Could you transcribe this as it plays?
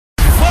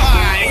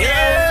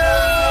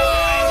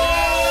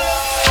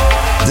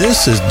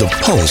This is the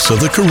Pulse of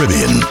the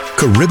Caribbean,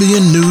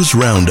 Caribbean News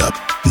Roundup.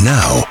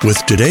 Now,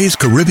 with today's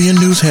Caribbean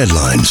news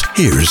headlines,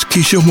 here's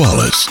Keisha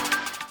Wallace.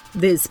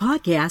 This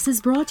podcast is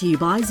brought to you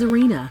by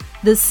Zarina,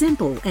 the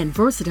simple and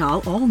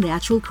versatile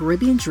all-natural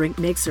Caribbean drink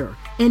mixer,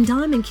 in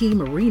Diamond Key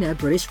Marina,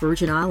 British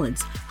Virgin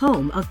Islands,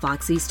 home of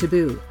Foxy's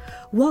Taboo.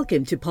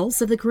 Welcome to Pulse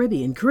of the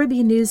Caribbean,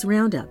 Caribbean News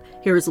Roundup.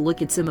 Here's a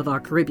look at some of our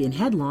Caribbean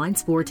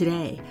headlines for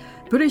today.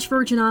 British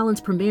Virgin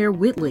Islands Premier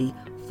Whitley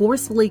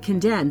forcefully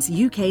condemns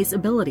UK's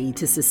ability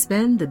to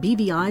suspend the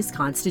BVI's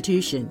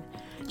constitution.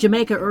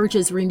 Jamaica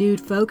urges renewed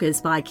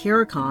focus by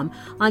CARICOM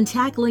on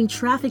tackling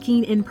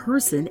trafficking in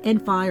person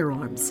and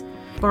firearms.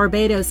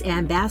 Barbados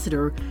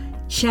Ambassador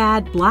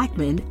Chad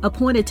Blackman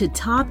appointed to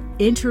top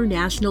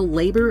international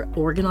labor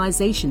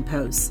organization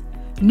posts.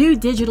 New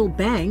digital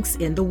banks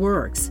in the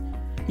works.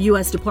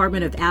 U.S.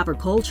 Department of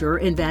Agriculture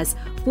invests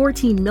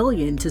 $14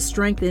 million to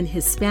strengthen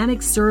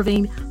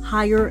Hispanic-serving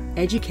higher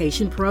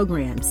education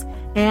programs.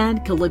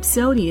 And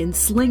Calypsonian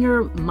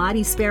slinger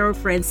Mighty Sparrow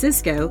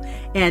Francisco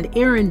and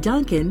Aaron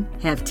Duncan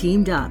have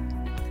teamed up.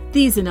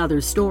 These and other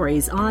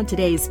stories on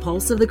today's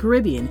Pulse of the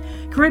Caribbean,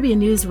 Caribbean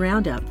News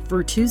Roundup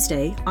for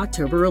Tuesday,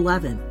 October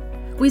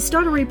 11. We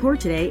start a report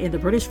today in the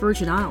British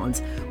Virgin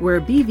Islands,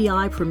 where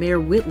BVI Premier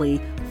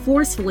Whitley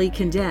forcefully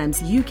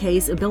condemns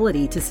UK's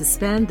ability to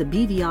suspend the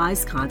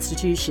BVI's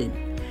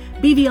constitution.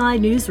 BVI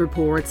News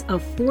reports a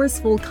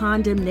forceful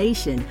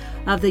condemnation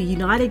of the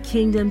United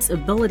Kingdom's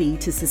ability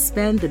to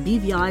suspend the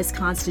BVI's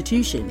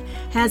constitution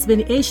has been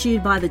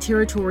issued by the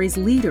territory's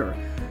leader,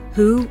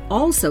 who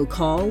also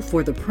called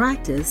for the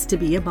practice to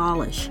be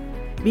abolished.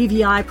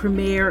 BVI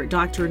Premier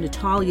Dr.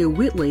 Natalia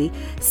Whitley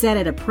said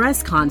at a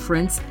press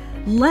conference,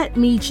 "Let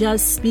me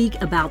just speak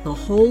about the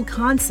whole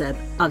concept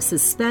of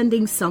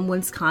suspending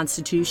someone's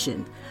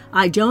constitution.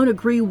 I don't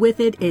agree with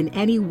it in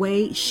any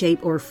way, shape,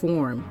 or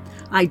form.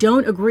 I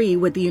don't agree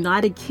with the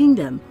United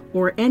Kingdom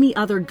or any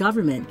other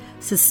government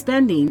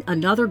suspending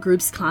another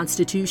group's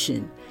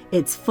constitution.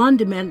 It's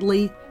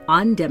fundamentally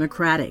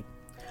undemocratic."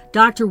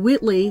 Dr.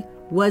 Whitley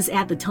was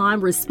at the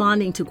time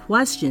responding to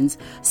questions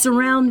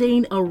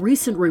surrounding a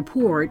recent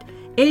report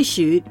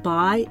issued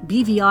by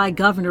BVI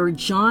Governor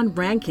John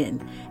Rankin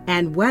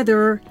and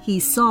whether he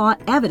saw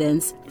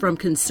evidence from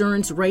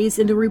concerns raised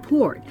in the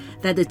report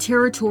that the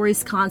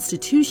territory's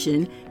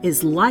constitution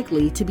is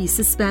likely to be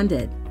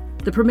suspended.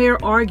 The premier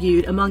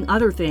argued, among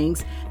other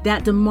things,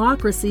 that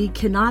democracy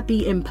cannot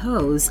be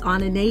imposed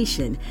on a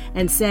nation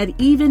and said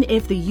even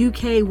if the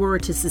UK were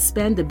to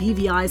suspend the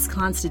BVI's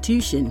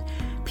constitution,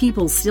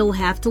 people still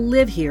have to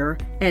live here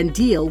and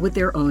deal with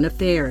their own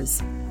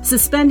affairs.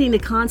 Suspending the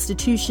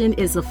Constitution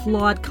is a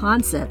flawed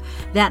concept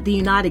that the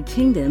United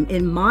Kingdom,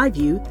 in my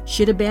view,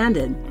 should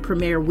abandon,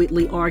 Premier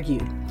Whitley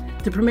argued.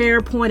 The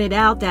Premier pointed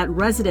out that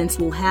residents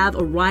will have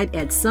a right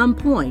at some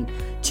point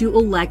to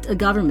elect a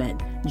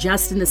government,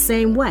 just in the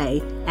same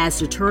way as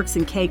the Turks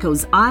and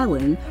Caicos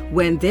Island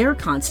when their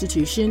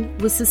constitution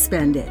was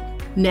suspended.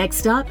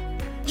 Next up,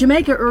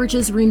 Jamaica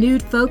urges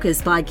renewed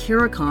focus by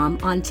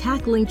CARICOM on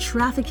tackling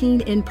trafficking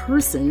in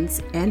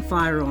persons and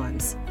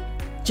firearms.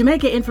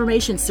 Jamaica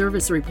Information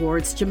Service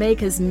reports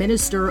Jamaica's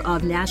Minister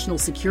of National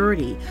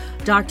Security,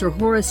 Dr.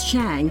 Horace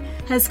Chang,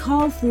 has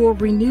called for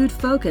renewed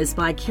focus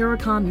by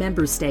CARICOM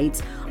member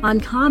states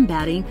on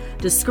combating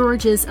the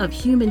scourges of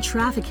human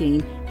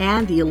trafficking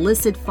and the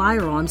illicit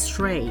firearms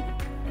trade.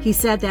 He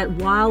said that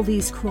while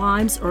these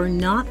crimes are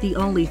not the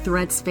only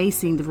threats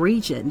facing the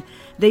region,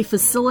 they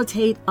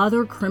facilitate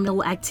other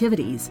criminal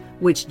activities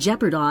which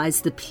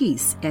jeopardize the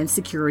peace and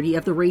security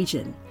of the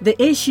region.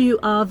 The issue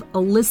of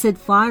illicit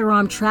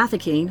firearm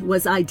trafficking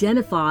was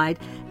identified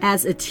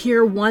as a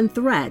Tier 1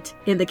 threat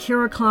in the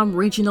CARICOM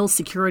Regional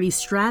Security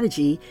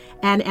Strategy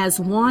and as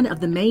one of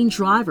the main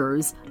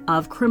drivers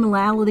of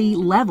criminality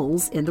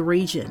levels in the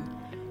region.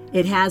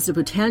 It has the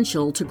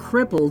potential to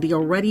cripple the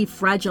already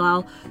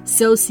fragile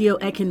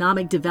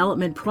socio-economic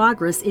development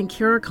progress in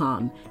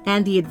CARICOM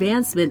and the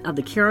advancement of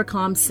the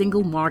CARICOM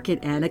single market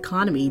and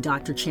economy,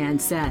 Dr. Chan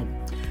said.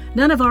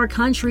 None of our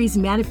countries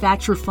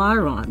manufacture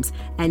firearms,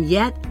 and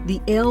yet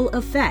the ill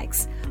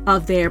effects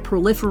of their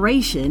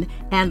proliferation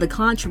and the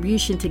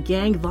contribution to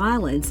gang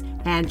violence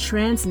and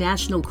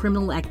transnational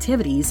criminal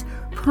activities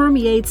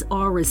permeates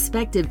our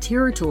respective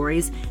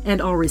territories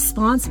and are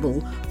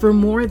responsible for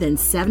more than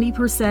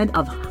 70%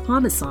 of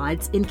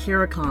homicides in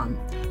CARICOM.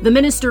 The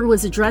minister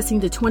was addressing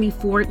the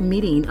 24th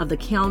meeting of the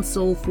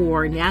Council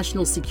for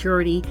National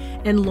Security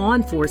and Law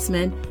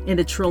Enforcement in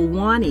the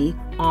Trilwani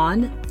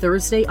on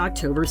Thursday,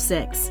 October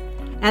 6.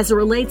 As it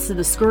relates to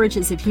the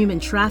scourges of human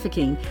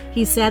trafficking,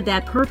 he said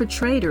that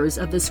perpetrators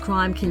of this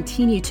crime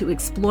continue to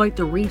exploit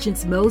the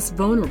region's most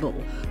vulnerable,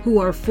 who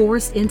are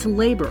forced into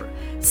labor,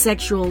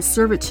 sexual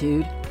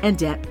servitude, and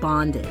debt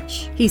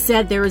bondage. He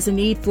said there is a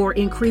need for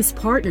increased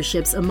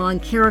partnerships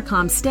among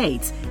CARICOM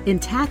states in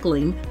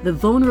tackling the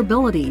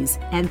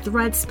vulnerabilities and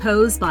threats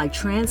posed by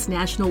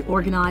transnational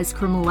organized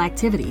criminal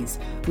activities,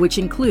 which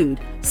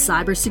include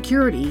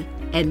cybersecurity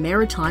and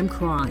maritime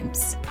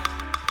crimes.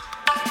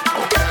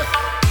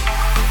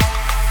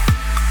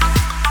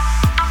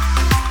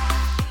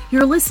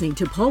 You're listening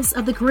to Pulse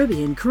of the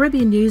Caribbean,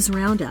 Caribbean News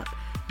Roundup.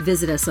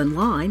 Visit us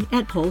online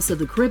at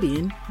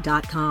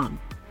pulseofthecaribbean.com.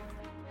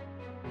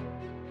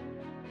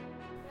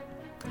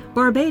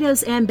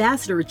 Barbados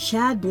Ambassador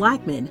Chad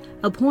Blackman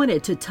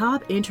appointed to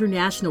top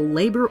International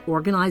Labor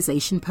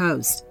Organization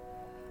post.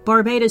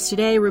 Barbados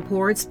Today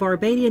reports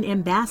Barbadian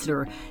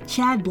Ambassador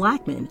Chad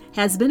Blackman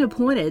has been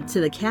appointed to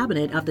the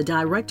cabinet of the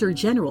Director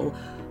General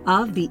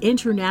of the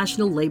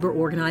International Labor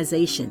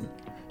Organization.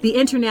 The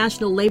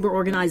International Labor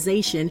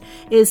Organization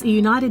is a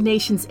United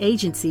Nations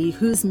agency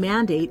whose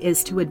mandate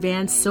is to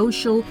advance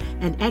social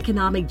and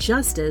economic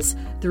justice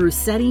through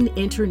setting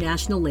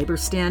international labor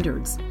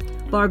standards.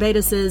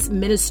 Barbados's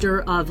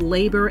Minister of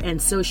Labor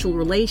and Social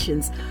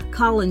Relations,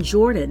 Colin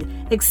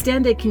Jordan,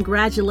 extended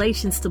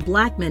congratulations to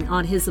Blackman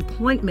on his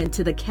appointment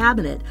to the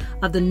cabinet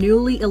of the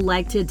newly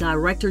elected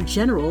Director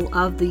General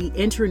of the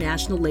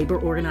International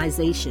Labor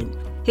Organization.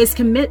 His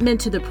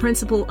commitment to the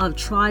principle of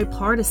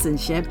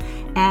tripartisanship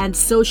and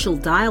social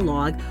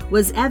dialogue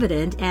was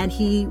evident, and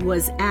he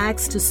was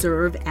asked to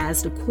serve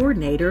as the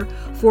coordinator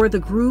for the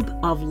Group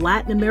of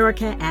Latin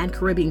America and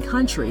Caribbean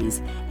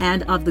countries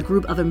and of the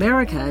Group of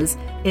Americas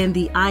in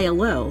the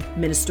ILO,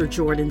 Minister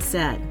Jordan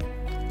said.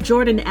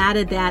 Jordan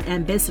added that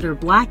Ambassador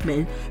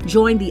Blackman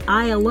joined the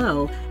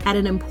ILO at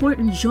an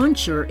important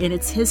juncture in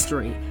its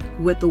history,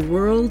 with the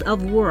world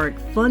of work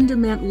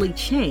fundamentally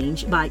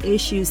changed by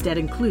issues that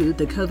include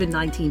the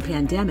COVID-19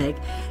 pandemic,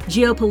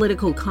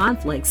 geopolitical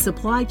conflicts,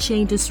 supply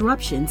chain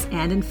disruptions,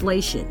 and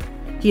inflation.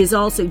 He is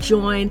also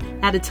joined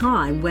at a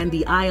time when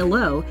the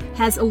ILO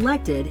has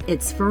elected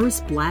its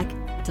first Black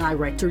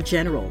Director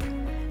General.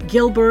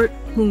 Gilbert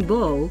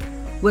Humbo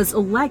was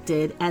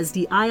elected as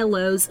the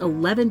ILO's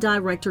 11th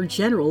Director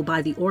General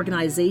by the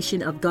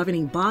Organization of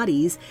Governing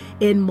Bodies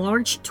in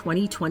March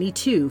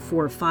 2022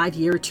 for a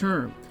 5-year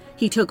term.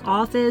 He took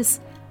office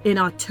in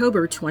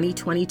October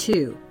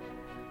 2022.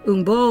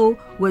 Humbo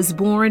was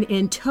born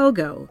in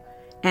Togo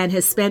and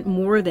has spent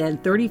more than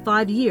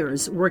 35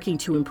 years working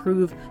to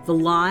improve the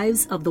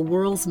lives of the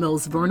world's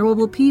most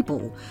vulnerable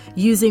people,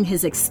 using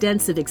his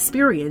extensive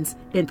experience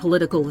in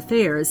political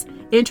affairs,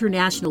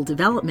 international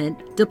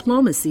development,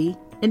 diplomacy,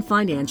 and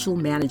financial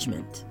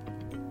management.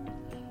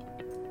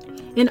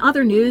 In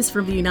other news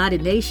from the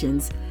United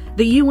Nations,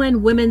 the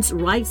UN Women's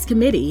Rights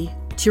Committee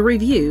to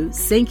review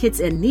St. Kitts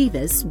and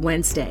Nevis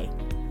Wednesday.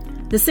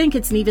 The St.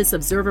 Kitts Nevis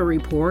Observer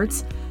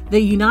reports the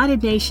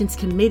United Nations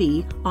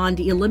Committee on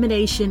the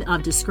Elimination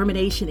of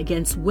Discrimination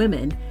Against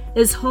Women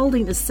is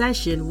holding a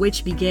session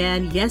which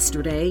began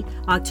yesterday,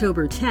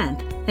 October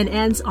 10th, and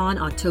ends on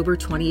October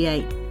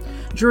 28th.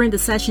 During the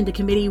session, the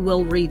committee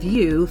will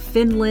review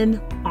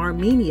Finland,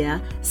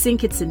 Armenia, St.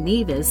 Kitts and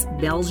Nevis,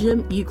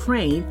 Belgium,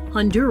 Ukraine,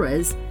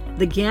 Honduras,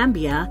 the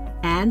Gambia,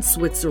 and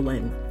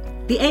Switzerland.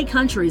 The 8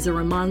 countries are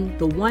among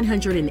the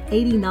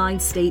 189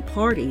 state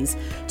parties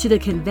to the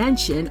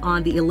Convention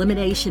on the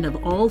Elimination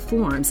of All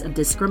Forms of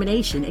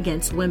Discrimination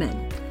Against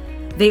Women.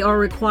 They are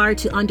required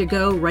to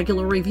undergo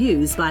regular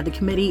reviews by the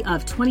committee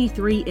of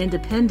 23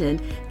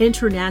 independent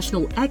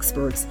international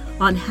experts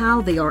on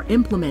how they are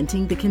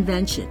implementing the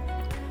convention.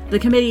 The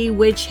committee,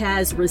 which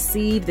has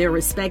received their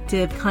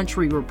respective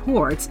country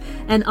reports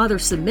and other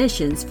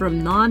submissions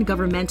from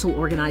non-governmental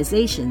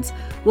organizations,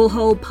 will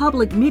hold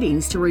public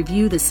meetings to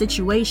review the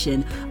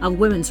situation of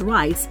women's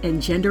rights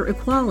and gender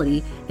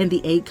equality in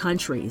the 8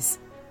 countries.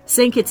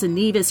 St. Kitts and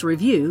Nevis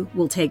review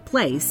will take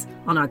place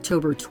on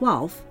October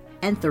 12th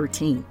and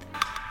 13th.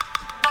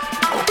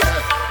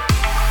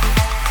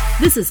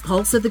 This is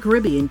Pulse of the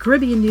Caribbean,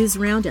 Caribbean News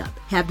Roundup.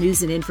 Have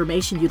news and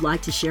information you'd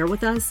like to share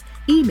with us?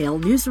 Email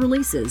news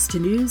releases to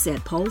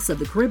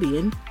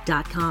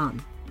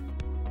news@pulseofthecaribbean.com.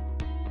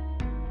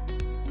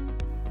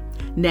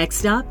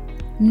 Next up,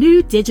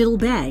 new digital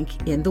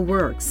bank in the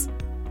works.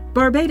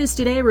 Barbados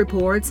Today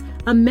reports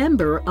a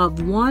member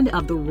of one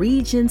of the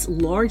region's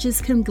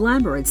largest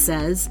conglomerates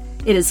says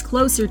it is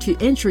closer to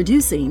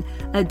introducing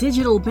a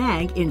digital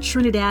bank in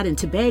Trinidad and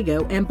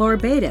Tobago, and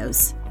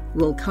Barbados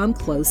will come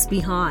close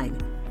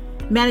behind.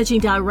 Managing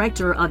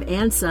Director of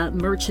ANSA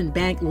Merchant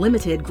Bank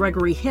Limited,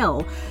 Gregory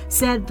Hill,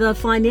 said the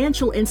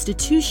financial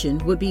institution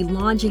would be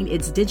launching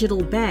its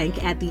digital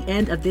bank at the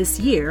end of this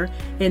year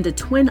in the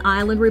Twin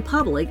Island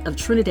Republic of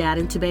Trinidad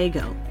and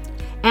Tobago.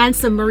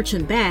 ANSA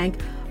Merchant Bank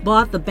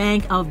bought the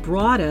Bank of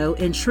Brado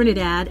in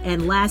Trinidad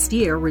and last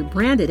year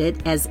rebranded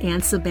it as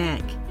ANSA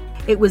Bank.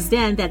 It was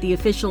then that the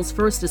officials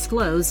first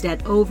disclosed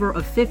that over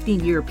a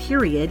 15-year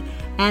period,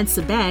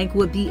 ANSA Bank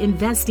would be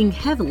investing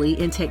heavily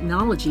in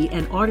technology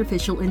and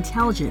artificial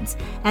intelligence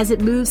as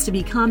it moves to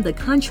become the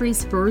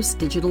country's first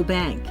digital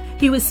bank.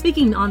 He was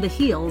speaking on the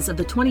heels of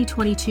the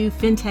 2022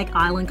 FinTech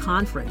Island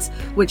Conference,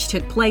 which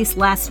took place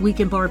last week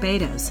in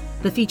Barbados.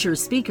 The featured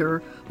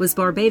speaker was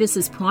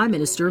Barbados's Prime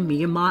Minister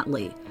Mia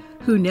Mottley,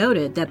 who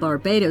noted that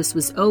Barbados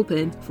was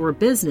open for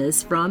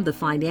business from the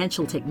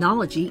financial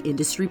technology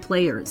industry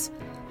players.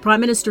 Prime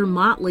Minister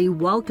Mottley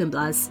welcomed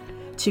us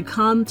to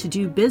come to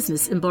do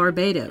business in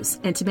Barbados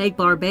and to make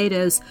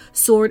Barbados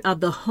sort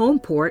of the home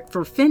port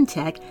for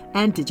fintech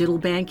and digital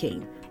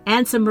banking.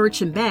 ANSA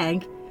Merchant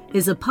Bank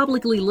is a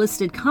publicly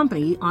listed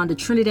company on the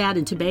Trinidad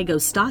and Tobago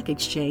Stock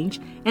Exchange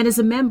and is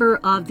a member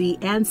of the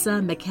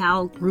ANSA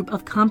Macau Group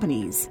of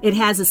Companies. It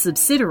has a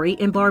subsidiary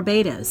in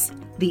Barbados,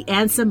 the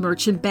ANSA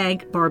Merchant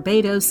Bank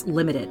Barbados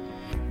Limited.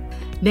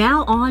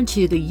 Now on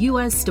to the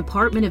U.S.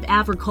 Department of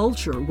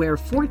Agriculture, where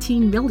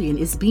 $14 million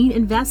is being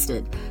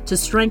invested to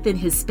strengthen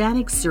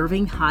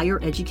Hispanic-serving higher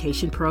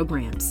education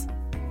programs.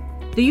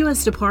 The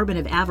U.S. Department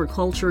of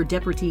Agriculture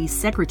Deputy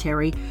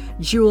Secretary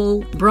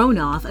Jewel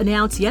Bronoff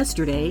announced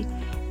yesterday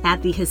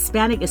at the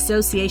Hispanic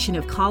Association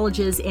of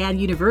Colleges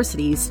and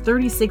Universities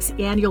 36th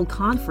Annual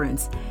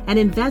Conference an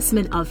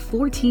investment of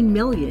 $14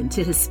 million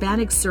to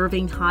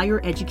Hispanic-serving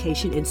higher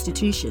education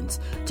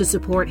institutions to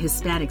support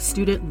Hispanic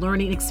student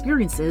learning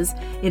experiences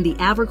in the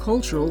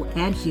agricultural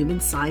and human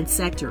science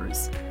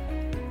sectors.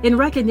 In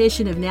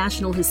recognition of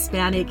National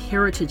Hispanic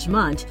Heritage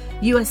Month,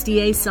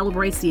 USDA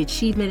celebrates the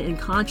achievement and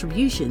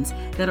contributions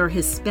that our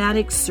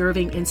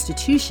Hispanic-serving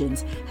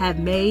institutions have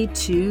made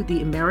to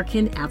the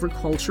American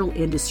agricultural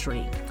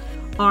industry.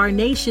 Our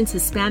nation's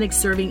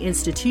Hispanic-serving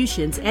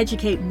institutions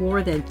educate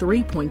more than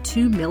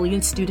 3.2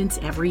 million students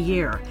every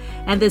year,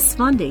 and this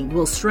funding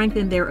will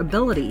strengthen their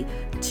ability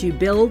to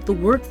build the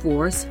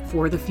workforce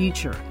for the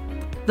future.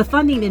 The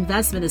funding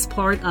investment is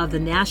part of the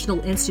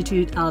National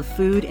Institute of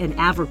Food and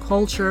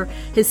Agriculture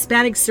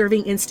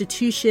Hispanic-Serving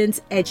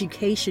Institutions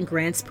Education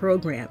Grants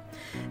Program.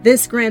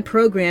 This grant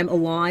program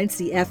aligns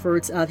the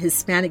efforts of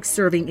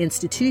Hispanic-serving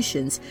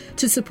institutions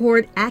to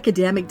support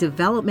academic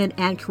development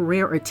and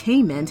career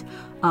attainment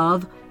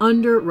of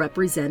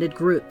underrepresented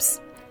groups.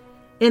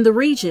 In the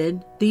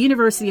region, the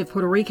University of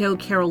Puerto Rico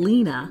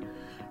Carolina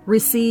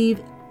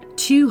received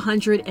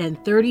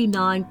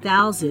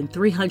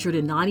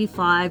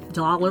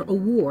 $239,395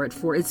 award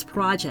for its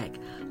project,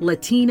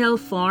 Latino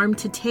Farm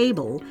to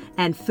Table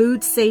and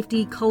Food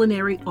Safety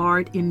Culinary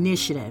Art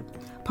Initiative.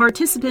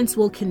 Participants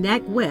will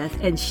connect with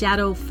and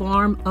shadow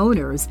farm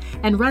owners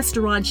and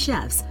restaurant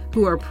chefs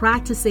who are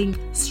practicing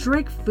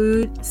strict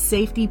food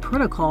safety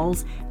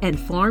protocols and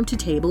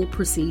farm-to-table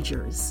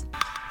procedures.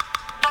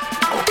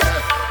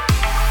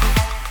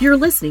 You're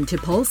listening to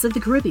Pulse of the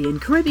Caribbean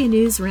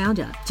News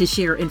Roundup. To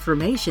share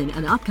information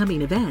on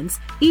upcoming events,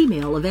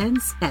 email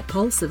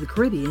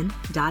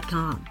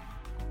events@pulseofthecaribbean.com.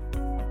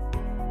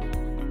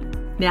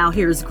 Now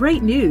here's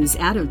great news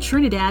out of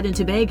Trinidad and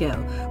Tobago,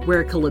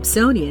 where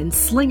Calypsonian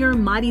slinger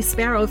Mighty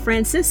Sparrow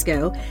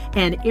Francisco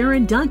and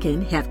Aaron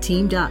Duncan have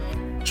teamed up.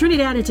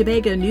 Trinidad and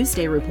Tobago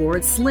Newsday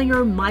reports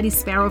slinger Mighty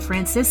Sparrow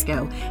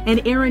Francisco and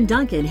Aaron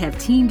Duncan have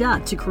teamed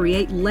up to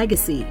create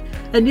Legacy,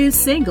 a new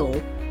single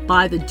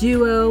by the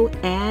duo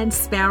and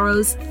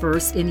Sparrow's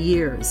first in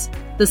years.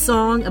 The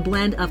song, a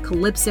blend of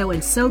calypso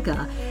and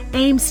soca,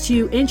 aims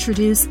to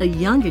introduce a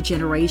younger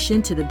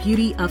generation to the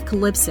beauty of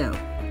calypso.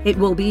 It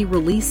will be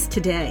released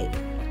today.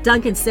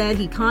 Duncan said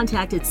he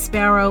contacted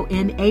Sparrow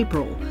in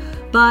April,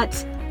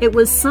 but it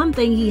was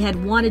something he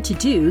had wanted to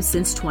do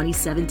since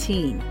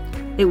 2017.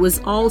 It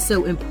was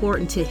also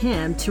important to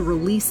him to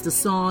release the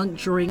song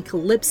during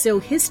Calypso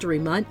History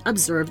Month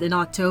observed in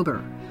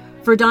October.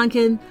 For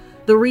Duncan,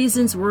 the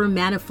reasons were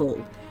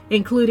manifold,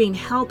 including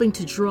helping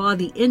to draw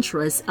the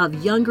interest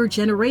of younger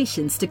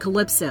generations to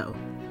calypso.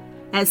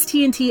 As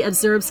TNT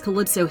observes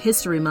Calypso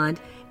History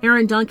Month,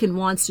 Aaron Duncan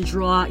wants to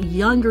draw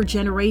younger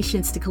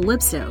generations to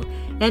calypso,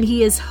 and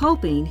he is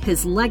hoping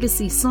his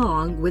legacy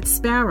song with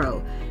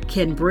Sparrow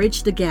can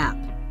bridge the gap.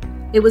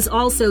 It was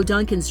also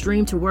Duncan's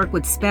dream to work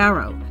with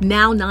Sparrow.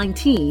 Now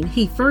 19,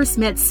 he first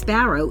met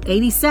Sparrow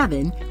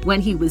 87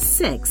 when he was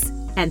 6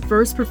 and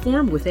first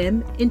performed with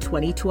him in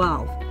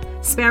 2012.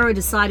 Sparrow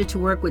decided to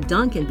work with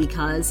Duncan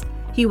because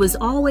he was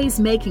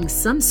always making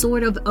some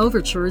sort of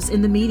overtures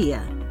in the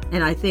media,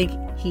 and I think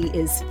he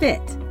is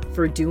fit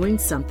for doing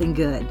something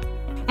good.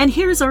 And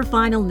here's our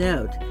final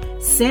note.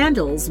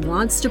 Sandals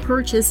wants to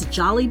purchase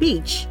Jolly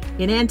Beach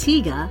in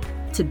Antigua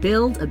to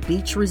build a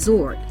beach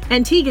resort.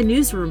 Antigua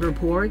Newsroom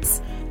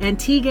reports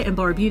Antigua and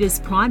Barbuda's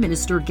Prime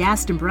Minister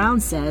Gaston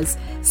Brown says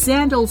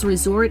Sandals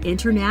Resort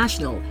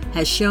International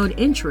has shown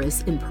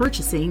interest in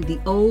purchasing the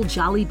old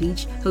Jolly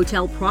Beach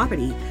Hotel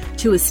property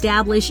to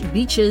establish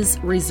Beaches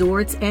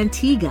Resorts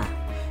Antigua.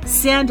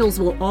 Sandals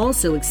will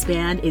also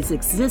expand its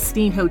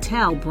existing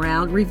hotel,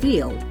 Brown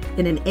revealed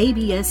in an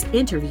ABS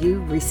interview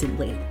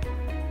recently.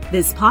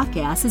 This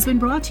podcast has been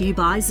brought to you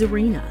by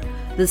Zarina,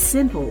 the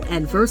simple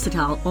and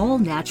versatile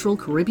all-natural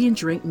Caribbean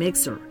drink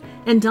mixer,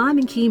 and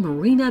Diamond Key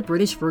Marina,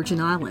 British Virgin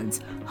Islands,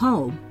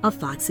 home of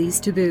Foxy's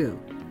Taboo.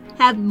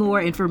 Have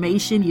more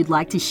information you'd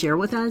like to share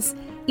with us?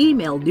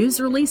 Email news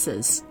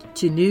releases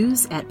to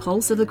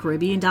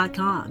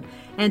news@pulseofthecaribbean.com.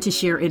 And to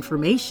share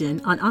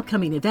information on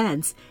upcoming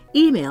events,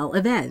 email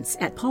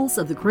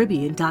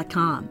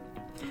events@pulseofthecaribbean.com.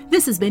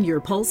 This has been your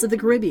Pulse of the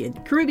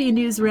Caribbean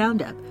News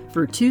Roundup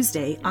for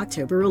Tuesday,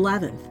 October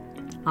 11th.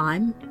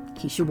 I'm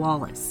Keisha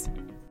Wallace.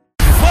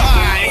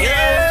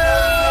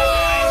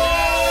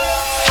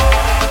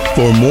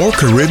 For more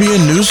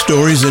Caribbean news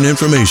stories and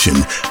information,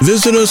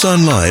 visit us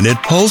online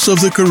at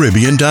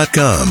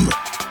pulseofthecaribbean.com.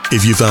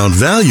 If you found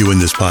value in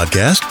this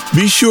podcast,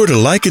 be sure to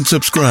like and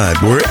subscribe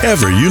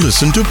wherever you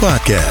listen to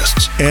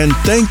podcasts. And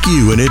thank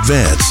you in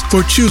advance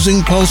for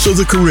choosing Pulse of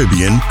the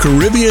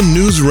Caribbean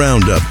News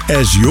Roundup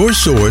as your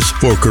source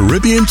for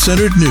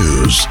Caribbean-centered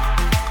news.